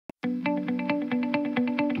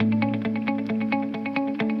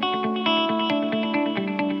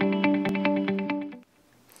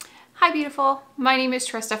Hi beautiful, my name is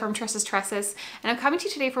Trista from TRISTAS TRESSES and I'm coming to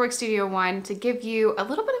you today for Wig Studio 1 to give you a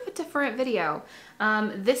little bit of a different video.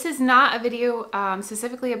 This is not a video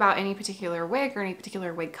specifically about any particular wig or any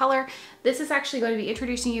particular wig color. This is actually going to be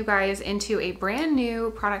introducing you guys into a brand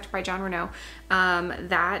new product by Jon Renau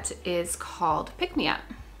that is called Pick Me Up.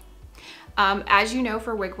 As you know,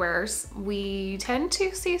 for wig wearers, we tend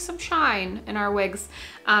to see some shine in our wigs,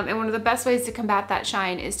 and one of the best ways to combat that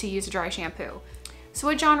shine is to use a dry shampoo. So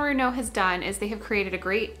what Jon Renau has done is they have created a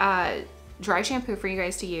great dry shampoo for you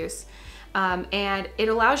guys to use, and it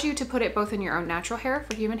allows you to put it both in your own natural hair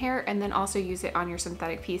for human hair and then also use it on your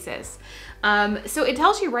synthetic pieces. So it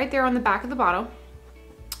tells you right there on the back of the bottle,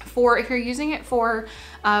 for if you're using it for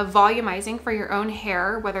volumizing for your own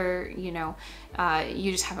hair, whether you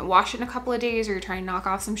just haven't washed it in a couple of days or you're trying to knock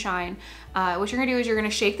off some shine, what you're gonna do is you're gonna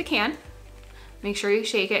shake the can. Make sure you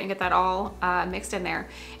shake it and get that all mixed in there.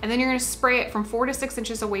 And then you're gonna spray it from 4 to 6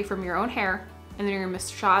 inches away from your own hair, and then you're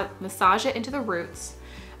gonna massage it into the roots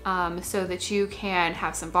so that you can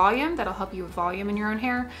have some volume. That'll help you with volume in your own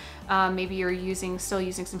hair. Maybe you're still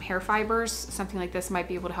using some hair fibers. Something like this might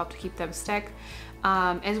be able to help to keep them stick.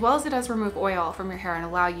 As well as it does remove oil from your hair and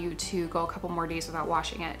allow you to go a couple more days without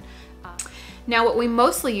washing it. Now what we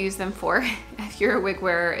mostly use them for, if you're a wig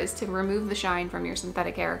wearer, is to remove the shine from your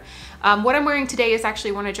synthetic hair. What I'm wearing today is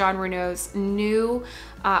actually one of Jon Renau's new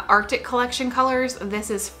Arctic collection colors.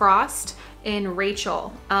 This is Frost in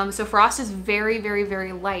Rachel. So Frost is very, very,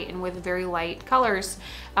 very light, and with very light colors,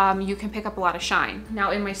 you can pick up a lot of shine.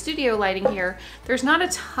 Now in my studio lighting here, there's not a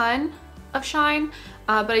ton of shine,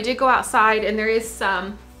 but I did go outside and there is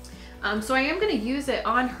some. So I am going to use it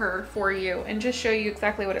on her for you and just show you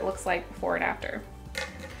exactly what it looks like before and after.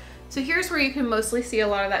 So here's where you can mostly see a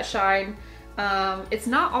lot of that shine. It's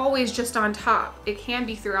not always just on top. It can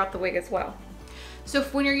be throughout the wig as well. So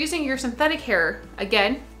when you're using your synthetic hair,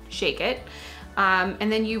 again, shake it.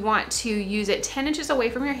 And then you want to use it 10 inches away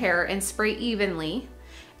from your hair and spray evenly.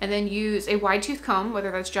 And then use a wide tooth comb, whether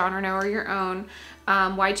that's Jon Renau or your own,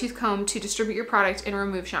 wide tooth comb to distribute your product and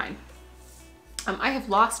remove shine. I have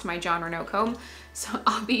lost my Jon Renau comb, so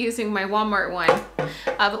I'll be using my Walmart one.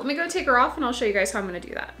 But let me go take her off and I'll show you guys how I'm gonna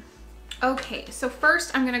do that. Okay, so first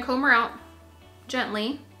I'm gonna comb her out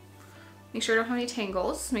gently. Make sure I don't have any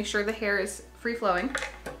tangles. Make sure the hair is free flowing.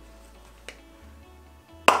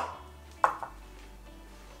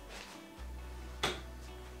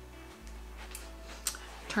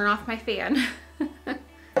 Turn off my fan.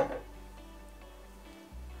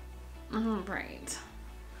 All right.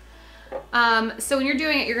 So when you're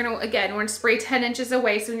doing it, you're gonna spray 10 inches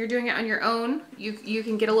away. So when you're doing it on your own, you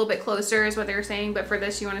can get a little bit closer is what they were saying, but for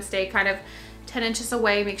this you wanna stay kind of 10 inches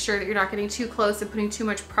away. Make sure that you're not getting too close and putting too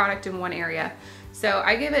much product in one area. So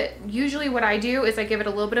I give it, usually what I do is I give it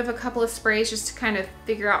a little bit of a couple of sprays just to kind of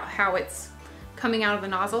figure out how it's coming out of the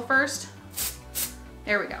nozzle first.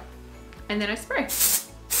 There we go. And then I spray.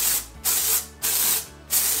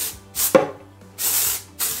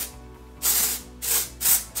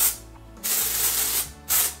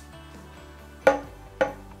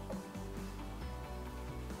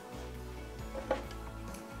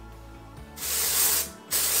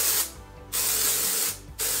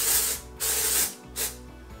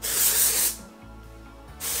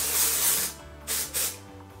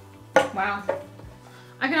 Wow,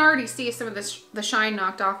 I can already see some of the shine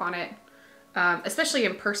knocked off on it, especially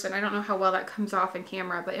in person. I don't know how well that comes off in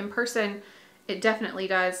camera, but in person, it definitely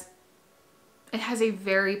does. It has a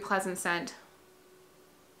very pleasant scent.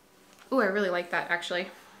 Ooh, I really like that actually.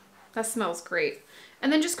 That smells great.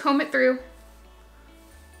 And then just comb it through.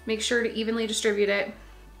 Make sure to evenly distribute it.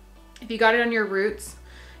 If you got it on your roots,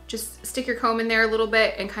 just stick your comb in there a little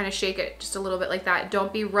bit and kind of shake it just a little bit like that.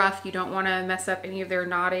 Don't be rough. You don't want to mess up any of their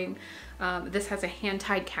knotting. This has a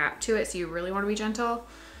hand-tied cap to it, so you really want to be gentle.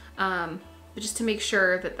 But just to make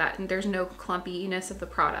sure that there's no clumpiness of the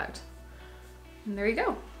product. And there you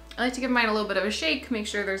go. I like to give mine a little bit of a shake, make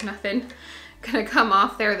sure there's nothing gonna come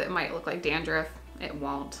off there that might look like dandruff. It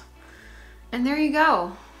won't. And there you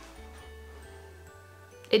go.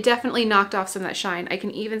 It definitely knocked off some of that shine. I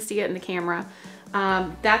can even see it in the camera.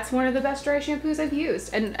 That's one of the best dry shampoos I've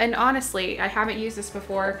used. And honestly, I haven't used this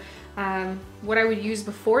before. What I would use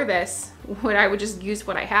before this, I would just use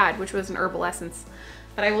what I had, which was an herbal essence.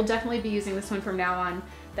 But I will definitely be using this one from now on.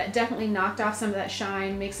 That definitely knocked off some of that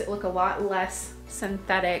shine, makes it look a lot less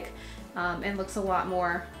synthetic, and looks a lot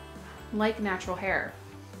more like natural hair.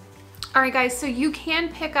 All right guys, so you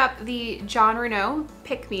can pick up the Jon Renau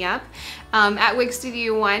pick-me-up at Wig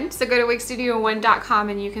Studio One. So go to wigstudio1.com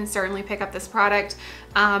and you can certainly pick up this product.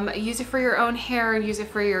 Use it for your own hair, use it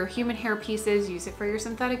for your human hair pieces, use it for your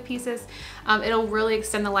synthetic pieces. It'll really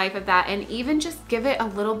extend the life of that and even just give it a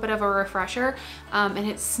little bit of a refresher. And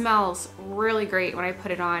it smells really great when I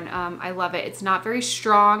put it on. I love it. It's not very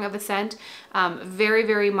strong of a scent, very,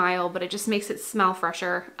 very mild, but it just makes it smell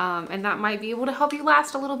fresher. And that might be able to help you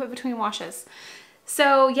last a little bit between washes.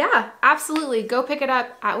 So yeah, absolutely go pick it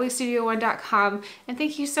up at wigstudio1.com. And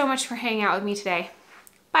thank you so much for hanging out with me today.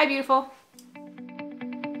 Bye, beautiful.